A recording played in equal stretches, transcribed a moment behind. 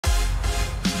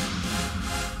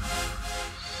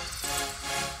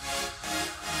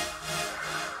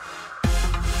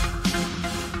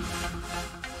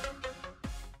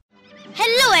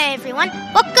everyone,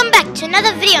 welcome back to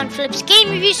another video on Philip's Game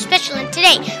Review Special, and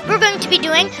today we're going to be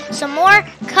doing some more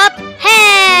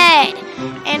CUPHEAD.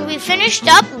 And we finished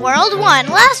up World 1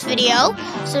 last video,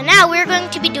 so now we're going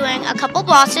to be doing a couple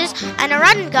bosses and a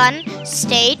run and gun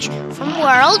stage from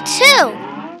World 2.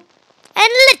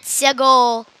 And let's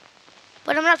go!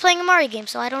 But I'm not playing a Mario game,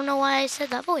 so I don't know why I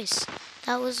said that voice.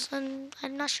 That was, I'm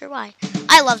not sure why.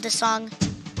 I love this song.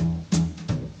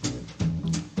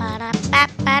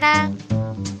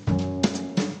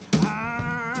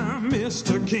 I'm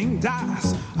Mr. King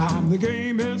Dice. I'm the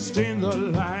gamest in the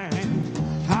land.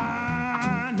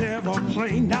 I never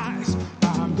play nice.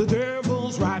 I'm the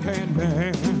devil's right-hand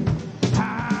man.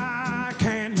 I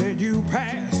can't let you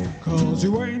pass, 'cause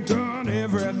you ain't done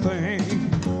everything.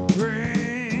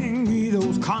 Bring me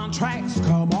those contracts,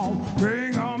 come on,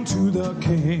 bring them to the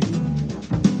king.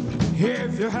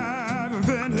 If you haven't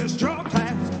finished your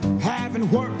class, haven't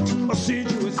worked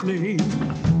assiduously,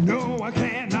 no, I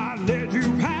cannot let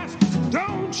you pass.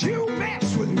 Don't you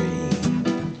mess with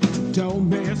me. Don't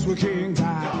mess with King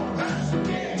Dice. Don't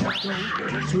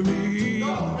mess with me.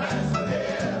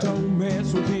 Don't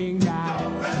mess with King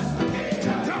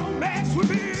Dice. Don't mess with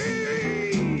me.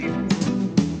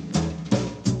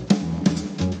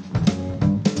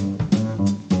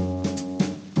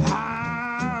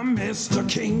 I'm Mr.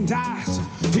 King Dice.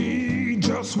 He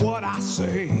just what I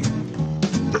say.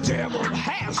 The devil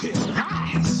has his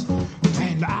price,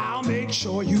 and I'll make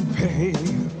sure you pay.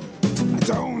 I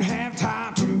don't have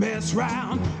time to mess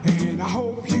around, and I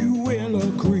hope you will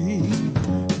agree.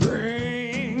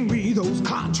 Bring me those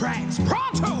contracts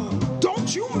pronto.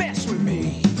 Don't you mess with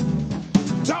me.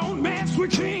 Don't mess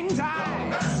with King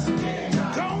Dice.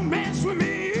 Don't mess with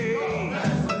me.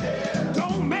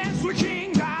 Don't mess with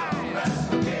King Dice.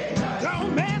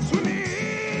 Don't mess with me.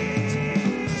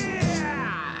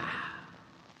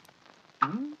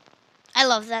 I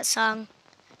love that song.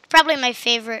 Probably my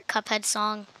favorite CUPHEAD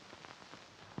song.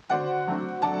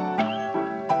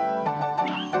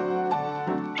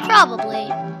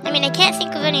 Probably. I mean, I can't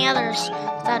think of any others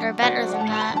that are better than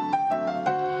that.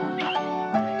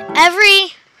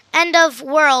 Every end of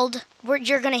world,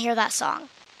 you're going to hear that song.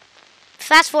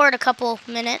 Fast forward a couple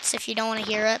minutes if you don't want to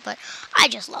hear it, but I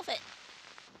just love it.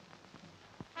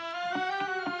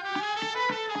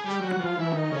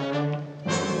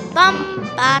 Bum,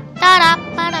 ba, da, da,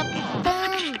 ba, da,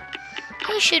 bum.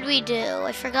 Who should we do?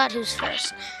 I forgot who's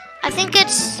first. I think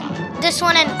it's this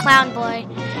one and Clown Boy.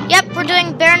 Yep, we're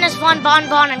doing Baroness Von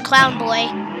Bonbon and Clown Boy.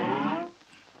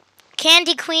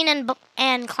 Candy Queen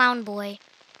and Clown Boy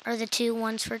are the two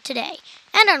ones for today.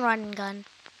 And a run and gun.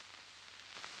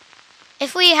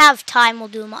 If we have time, we'll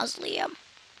do a mausoleum.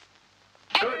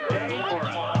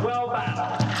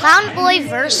 Clown Boy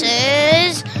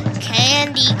versus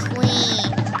Candy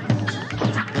Queen.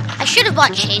 I should have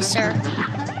bought Chaser.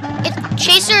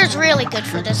 Chaser is really good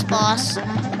for this boss.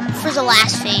 For the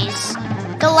last phase.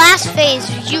 The last phase,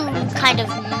 you kind of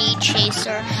need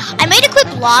Chaser. I might equip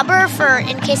Lobber for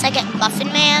in case I get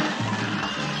Muffin Man.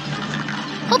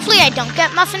 Hopefully I don't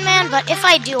get Muffin Man, but if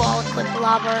I do, I'll equip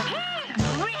Lobber.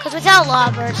 Because without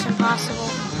Lobber, it's impossible.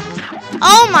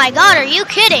 Oh my god, are you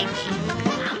kidding me?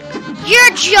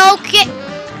 You're joking!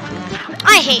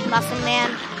 I hate Muffin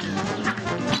Man.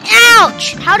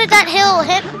 Ouch! How did that hill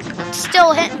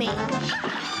still hit me?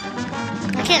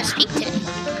 I can't speak today.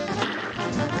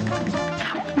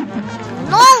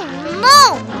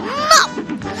 No!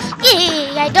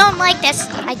 I don't like this.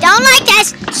 I don't like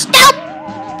this.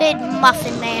 Stupid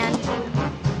Muffin Man.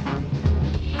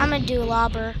 I'm gonna do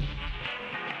Lobber.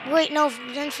 Wait, no,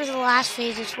 then for the last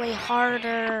phase, it's way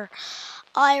harder.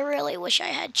 I really wish I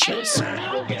had Chaser.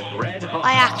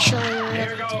 I actually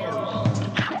really do.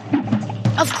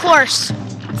 Of course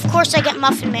I get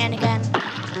Muffin Man again.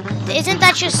 Isn't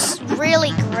that just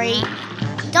really great?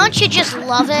 Don't you just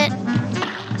love it?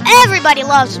 Everybody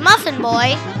loves Muffin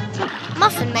Boy,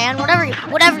 Muffin Man, whatever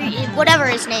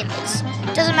his name is.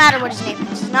 Doesn't matter what his name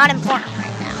is. It's not important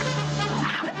right now.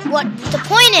 What the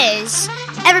point is,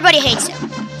 everybody hates him.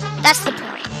 That's the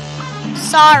point.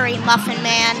 Sorry, Muffin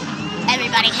Man.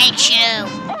 Everybody hates you.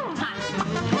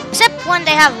 Except when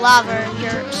they have lava,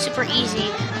 you're super easy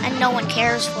and no one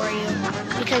cares for you.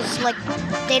 Because, like,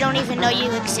 they don't even know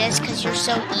you exist because you're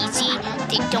so easy,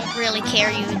 they don't really care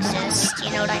you exist.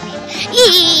 You know what I mean?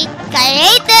 Eee! I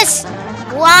hate this!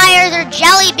 Why are there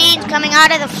jelly beans coming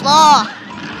out of the floor?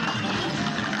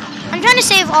 I'm trying to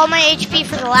save all my HP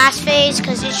for the last phase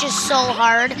because it's just so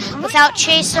hard without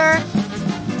Chaser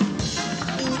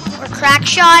or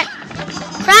Crackshot.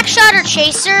 Crackshot or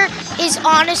Chaser is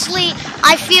honestly,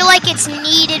 I feel like it's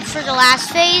needed for the last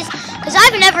phase because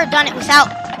I've never done it without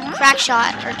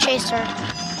Crackshot or Chaser.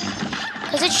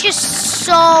 Because it's just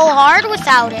so hard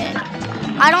without it.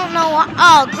 I don't know what.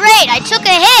 Oh, great. I took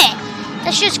a hit.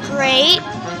 That's just great.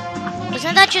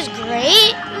 Isn't that just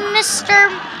great, Mr.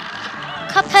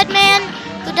 Cuphead man?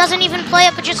 Who doesn't even play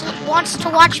it but just wants to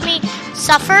watch me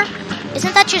suffer?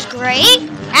 Isn't that just great?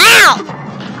 Ow!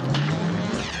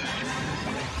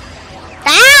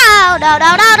 Ow! No,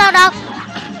 no, no, no, no.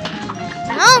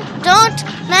 No, don't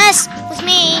mess with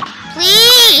me.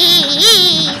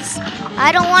 Please.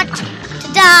 I don't want to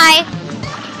die.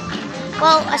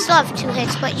 Well, I still have 2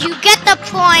 hits, but you get the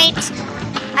point.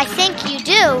 I think you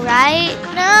do, right?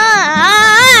 No.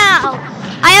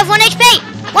 I have 1 HP.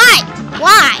 Why?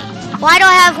 Why? Why do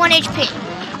I have 1 HP?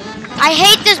 I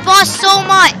hate this boss so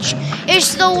much.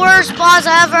 It's the worst boss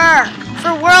ever.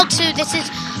 For World 2, this is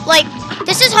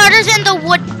harder than the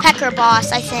Woodpecker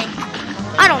boss, I think.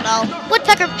 I don't know.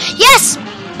 Woodpecker. Yes!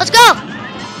 Let's go!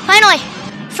 Finally.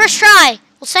 First try.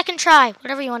 Well, second try.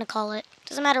 Whatever you want to call it.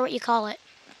 Doesn't matter what you call it.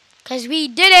 Because we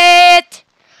did it!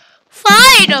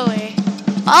 Finally!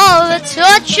 All the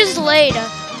touches later.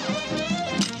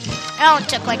 It only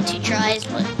took like 2 tries,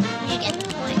 but you get the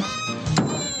point.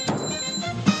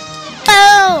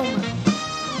 Boom!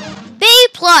 B+,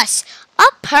 a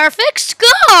perfect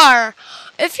score!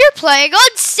 If you're playing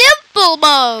on simple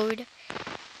mode.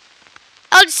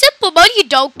 On simple mode, you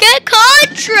don't get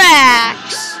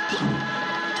contracts.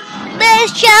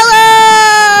 Marshmallows!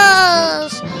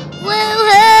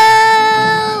 Woohoo!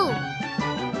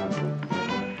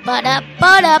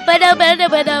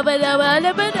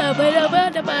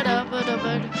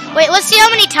 Wait, let's see how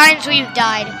many times we've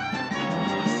died.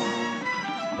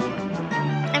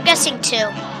 I'm guessing 2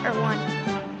 or 1.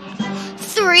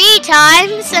 3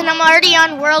 times, and I'm already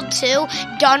on World 2,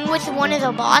 done with one of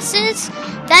the bosses.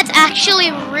 That's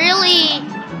actually really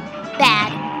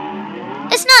bad.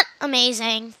 It's not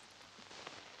amazing.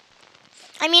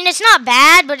 I mean, it's not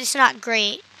bad, but it's not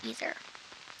great either.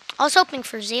 I was hoping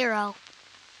for 0.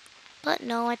 But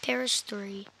no, I perished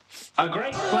 3. A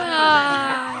great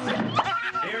plan.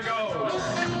 Here goes.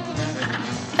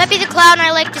 Peppy the Clown, I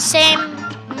like the same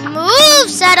move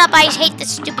setup. I hate the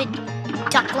stupid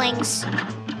ducklings.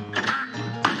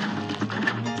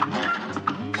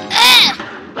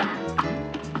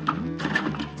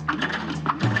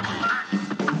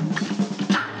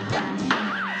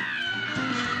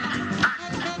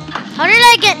 How did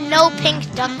I get no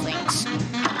pink ducklings?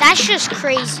 That's just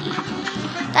crazy.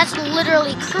 That's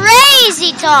literally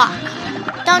crazy talk.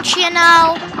 Don't you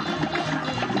know?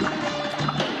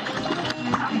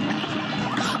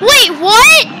 Wait,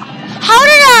 what? How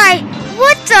did I?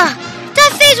 What the?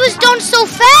 That phase was done so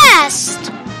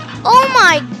fast. Oh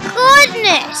my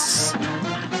goodness.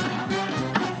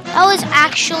 That was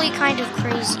actually kind of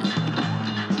crazy.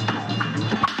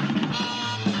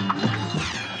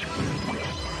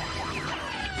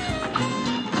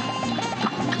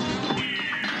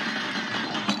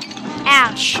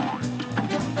 Ouch.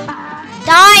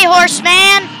 Die,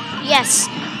 horseman! Yes.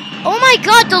 Oh my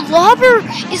god, the lobber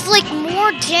is like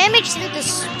more damage than the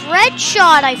spread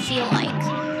shot, I feel like.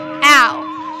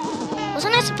 Ow.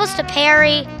 Wasn't I supposed to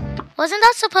parry? Wasn't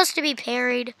that supposed to be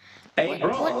parried?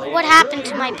 What happened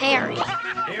to my parry?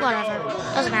 Whatever.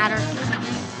 Doesn't matter.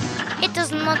 It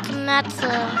does not matter.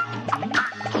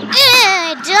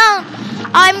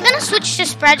 I'm gonna switch to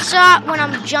spread shot when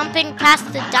I'm jumping past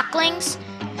the ducklings.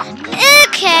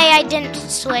 Okay, I didn't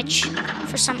switch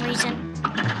for some reason.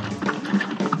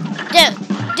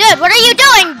 Dude, what are you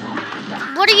doing?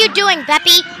 What are you doing,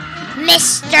 Beppy?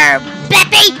 Mr.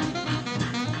 Beppy?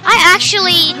 I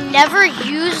actually never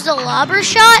used the lobber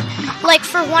shot, like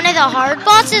for one of the hard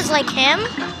bosses like him,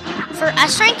 for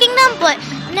S-ranking them, but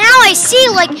now I see,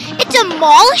 like, it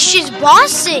demolishes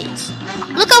bosses.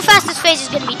 Look how fast this phase is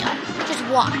gonna be done. Just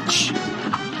watch.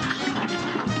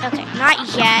 Okay, not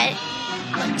yet.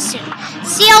 Soon.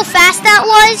 See how fast that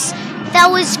was? That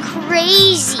was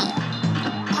crazy.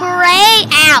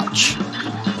 Ouch.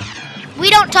 We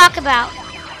don't talk about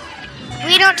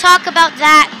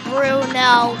that,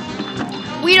 Bruno.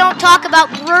 We don't talk about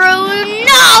Bruno.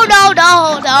 No.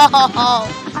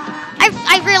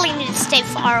 I really need to stay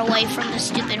far away from the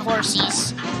stupid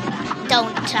horsies.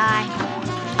 Don't I?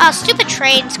 Oh, stupid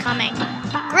train's coming.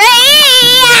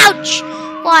 Great! Ouch!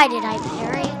 Why did I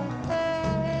parry?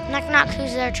 Knock, knock,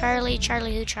 who's there? Charlie,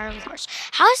 Charlie who? Charlie horse.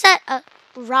 How is that a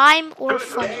rhyme or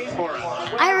funny?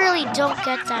 I really don't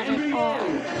get that at all.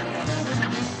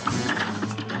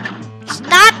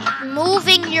 Stop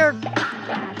moving your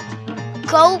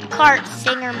go-kart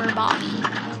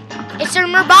thingamabobby. It's a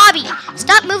merbobby.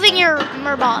 Stop moving your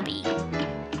merbobby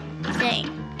thing.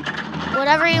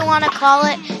 Whatever you want to call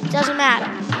it, doesn't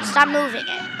matter. Stop moving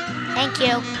it. Thank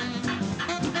you.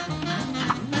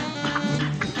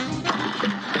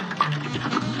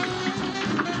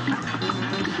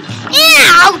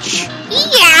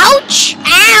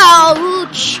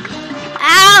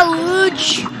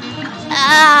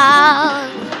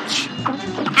 Ouch.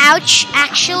 Ouch,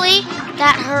 actually,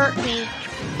 that hurt me.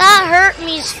 That hurt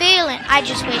me's feeling. I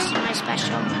just wasted my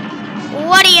special.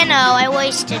 What do you know? I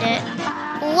wasted it.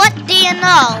 What do you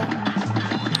know?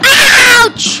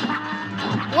 Ouch!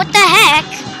 What the heck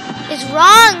is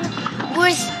wrong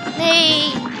with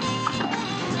me?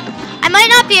 I might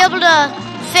not be able to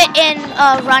fit in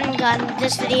a run gun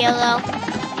this video though.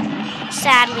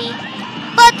 Sadly.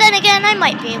 But then again, I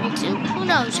might be able to. Who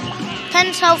knows?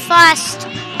 Depends how fast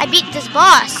I beat this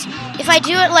boss. If I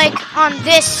do it like on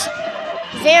this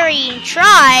very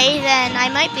try, then I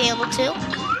might be able to.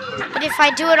 But if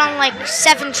I do it on like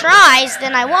 7 tries,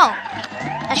 then I won't.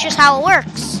 That's just how it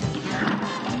works.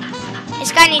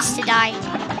 This guy needs to die.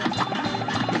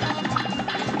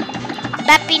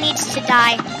 Beppy needs to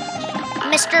die.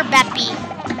 Mr. Beppy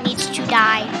needs to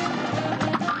die.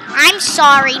 I'm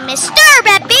sorry, Mr.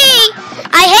 Beppy!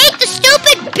 I hate the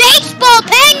stupid baseball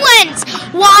penguins!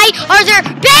 Why are there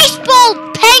baseball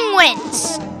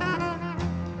penguins?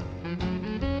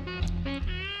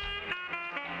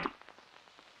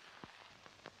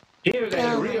 Here's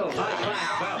a real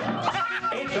high-class bout.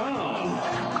 It's on.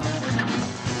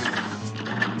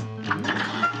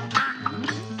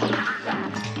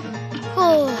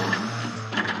 Oh,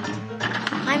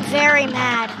 I'm very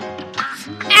mad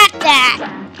at that.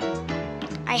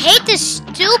 I hate this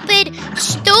stupid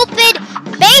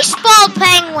baseball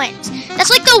penguins. That's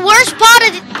like the worst part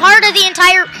of the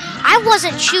entire. I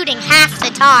wasn't shooting half the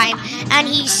time, and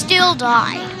he still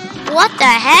died. What the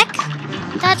heck?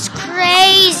 That's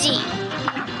crazy.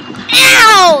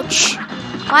 Ouch!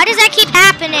 Why does that keep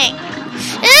happening?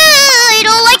 I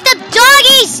don't like the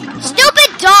doggies!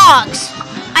 Stupid dogs!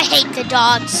 I hate the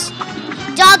dogs.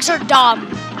 Dogs are dumb.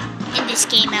 In this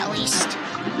game, at least.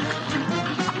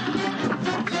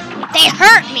 They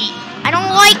hurt me. I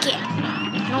don't like it.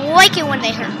 I don't like it when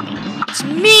they hurt me. It's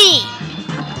me.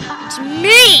 It's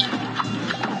me.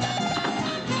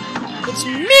 It's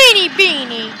meanie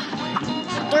beanie.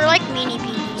 They're like meanie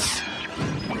beanies.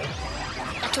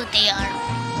 That's what they are.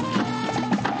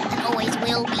 And always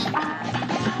will be.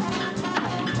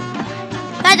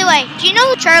 By the way, do you know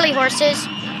who Charlie Horse is?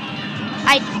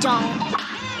 I don't.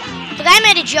 The guy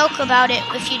made a joke about it.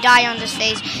 If you die on this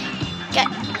phase, get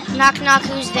knock knock.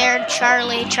 Who's there?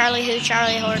 Charlie. Charlie who?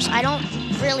 Charlie Horse. I don't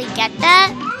really get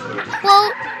that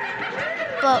quote,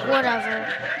 but whatever.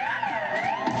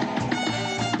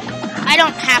 I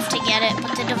don't have to get it,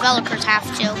 but the developers have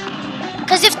to.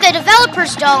 Because if the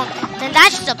developers don't, then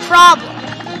that's the problem.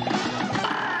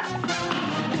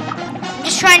 I'm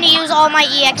just trying to use all my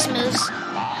EX moves.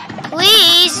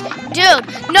 Please, dude,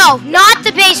 no, not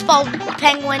the baseball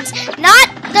penguins. Not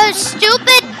the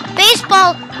stupid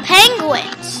baseball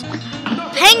penguins.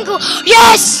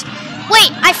 Yes!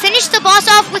 Wait, I finished the boss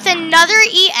off with another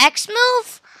EX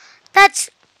move? That's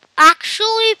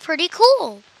actually pretty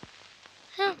cool.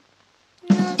 Huh.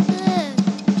 Not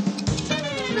bad.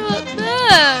 Not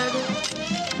bad.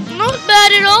 Not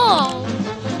bad at all.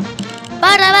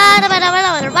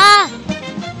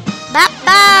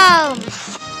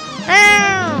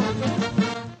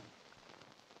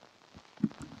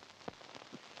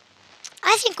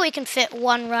 I think we can fit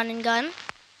one run and gun.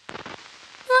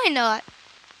 Why not?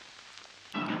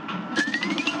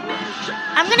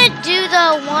 I'm gonna do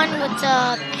the one with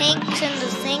the pinks and the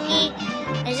thingy.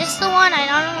 Is this the one? I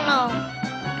don't know.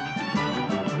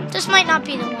 This might not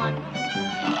be the one.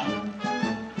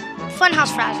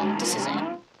 Funhouse Frazzle. This is it.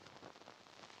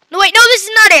 No, wait. No, this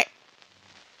is not it.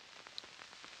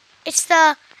 It's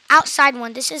the outside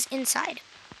one. This is inside.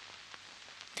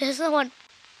 This is the one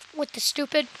with the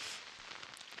stupid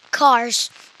cars.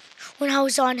 When I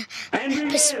was on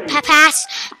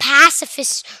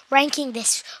pacifist ranking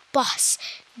this boss,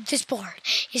 this board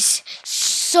is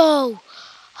so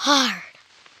hard.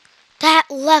 That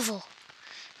level.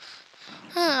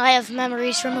 I have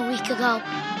memories from a week ago.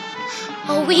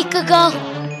 A week ago.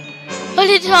 An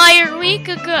entire week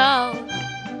ago.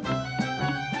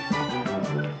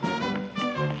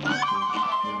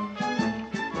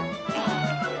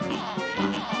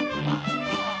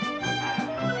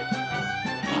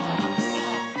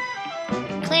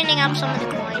 Cleaning up some of the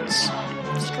coins.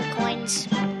 Secret coins.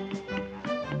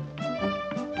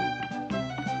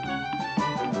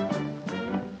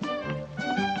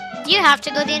 Do you have to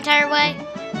go the entire way?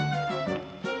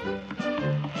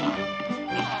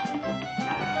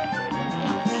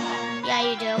 Yeah,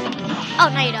 you do. Oh,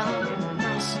 no, you don't.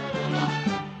 Nice.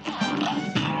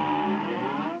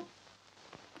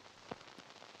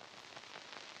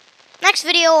 next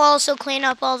video, I'll also clean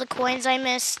up all the coins I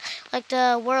missed, like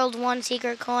the World 1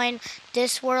 secret coin,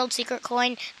 this World secret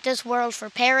coin, this World for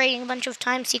parrying a bunch of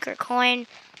times secret coin.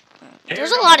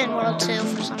 There's a lot in World 2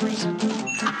 for some reason,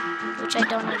 which I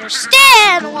don't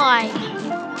understand why.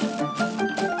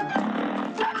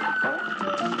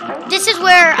 This is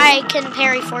where I can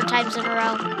parry 4 times in a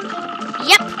row.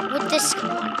 Yep, with this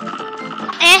one.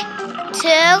 2,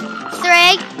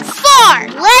 3, 4.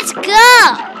 Let's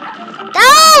go.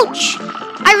 Ouch!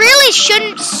 I really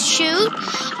shouldn't shoot.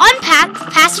 On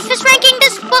pacifist ranking,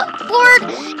 this board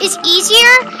is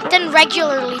easier than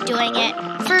regularly doing it.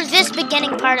 For this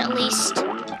beginning part, at least.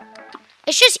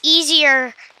 It's just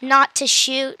easier not to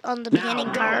shoot on the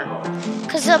beginning part.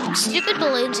 Because the stupid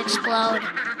balloons explode.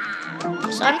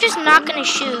 So I'm just not going to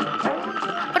shoot.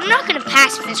 But I'm not going to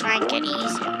pacifist rank it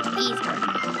either.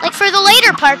 Like for the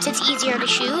later parts, it's easier to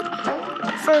shoot.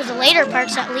 For the later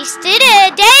parts, at least it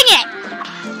is. Dang it!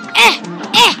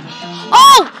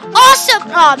 Oh, awesome!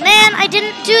 Oh man, I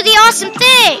didn't do the awesome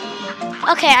thing.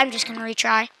 Okay, I'm just gonna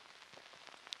retry.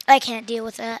 I can't deal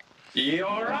with that.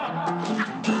 You're up.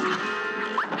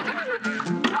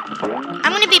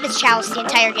 I'm gonna be Miss Chalice the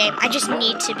entire game. I just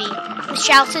need to be. Miss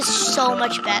Chalice is so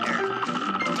much better than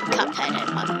Cuphead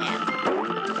and Mugman.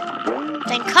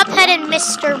 Than Cuphead and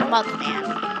Mr. Mugman.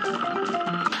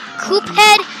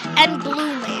 Couphead and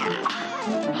Blue Man.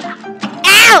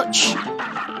 Ouch!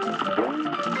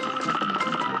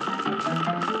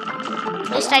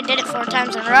 At least I did it 4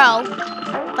 times in a row.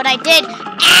 But I did.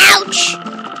 Ouch!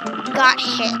 Got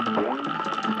hit.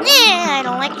 Yeah, I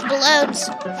don't like the balloons.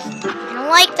 I don't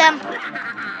like them.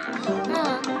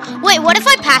 Wait, what if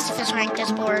I pacifist rank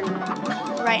this board?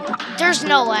 Right. There's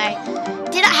no way.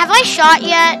 Have I shot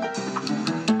yet?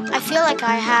 I feel like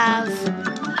I have.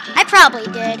 I probably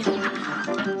did.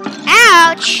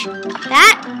 Ouch!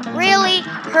 That really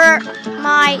hurt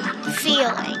my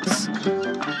feelings.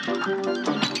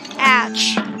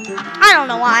 Ouch. I don't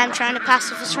know why I'm trying to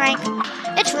pacifist rank.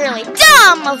 It's really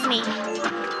dumb of me.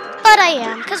 But I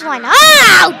am, because why not?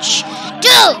 Ouch!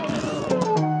 Dude!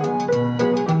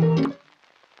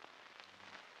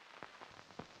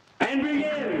 And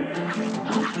begin.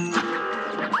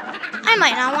 I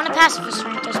might not want to pacifist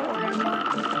rank this board anymore.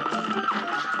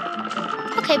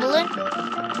 Okay, balloon.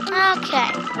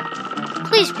 Okay.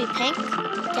 Please be pink.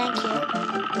 Thank you.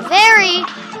 Very.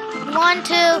 1,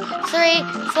 2, 3,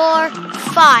 4,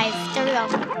 5. There we go.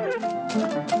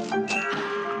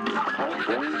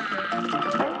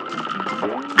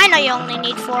 I know you only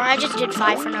need 4. I just did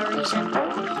 5 for no reason.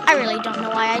 I really don't know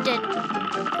why I did.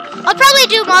 I'll probably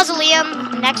do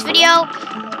Mausoleum next video.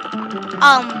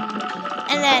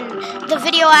 And then the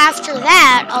video after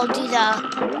that, I'll do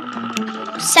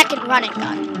the second running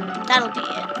gun. That'll be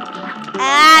it.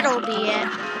 That'll be it.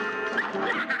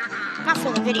 Not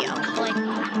for the video, but like,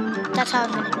 that's how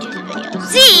I'm gonna do the video.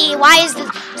 Z! Why is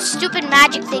the stupid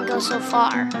magic thing go so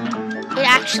far? It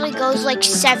actually goes like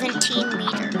 17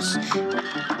 meters.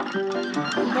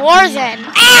 More than,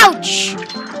 ouch!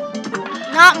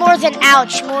 Not more than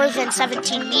ouch, more than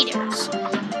 17 meters.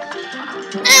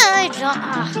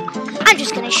 I'm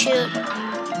just gonna shoot.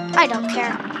 I don't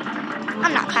care.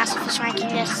 I'm not pacifist ranking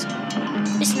this.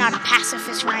 It's not a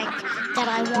pacifist rank that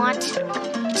I want.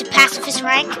 It's a pacifist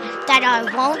rank that I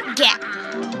won't get.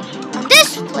 On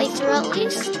this playthrough, at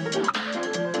least.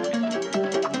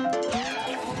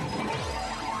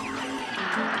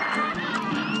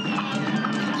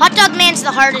 Hot Dog Man's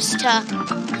the hardest to,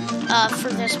 for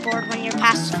this board when you're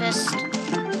pacifist.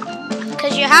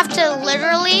 Because you have to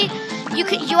literally,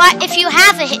 if you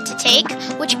have a hit to take,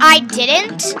 which I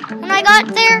didn't when I got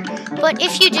there, but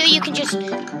if you do, you can just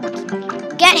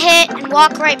get hit and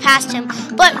walk right past him.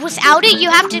 But without it, you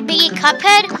have to be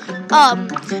Cuphead,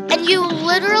 and you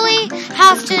literally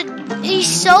have to, he's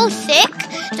so thick,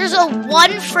 there's a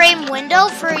 1 frame window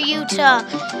for you to,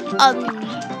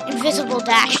 invisible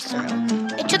dash through.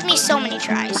 It took me so many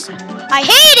tries. I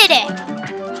hated it!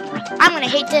 I'm gonna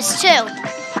hate this too.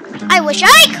 I wish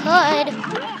I could.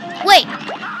 Wait,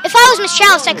 if I was Miss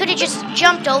Chalice, I could have just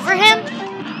jumped over him?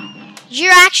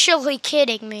 You're actually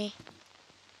kidding me.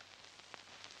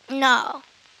 No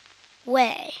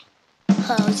way,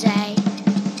 Jose.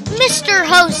 Mr.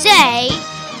 Jose,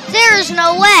 there is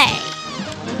no way.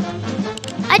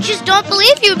 I just don't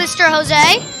believe you, Mr.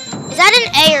 Jose. Is that an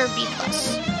A or B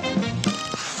plus?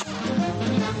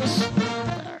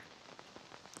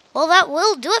 Well, that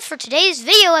will do it for today's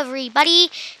video, everybody.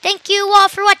 Thank you all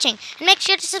for watching. And make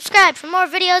sure to subscribe for more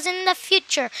videos in the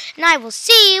future. And I will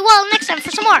see you all next time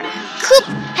for some more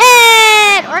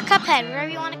CUPHEAD! Or Cuphead, whatever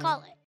you want to call it.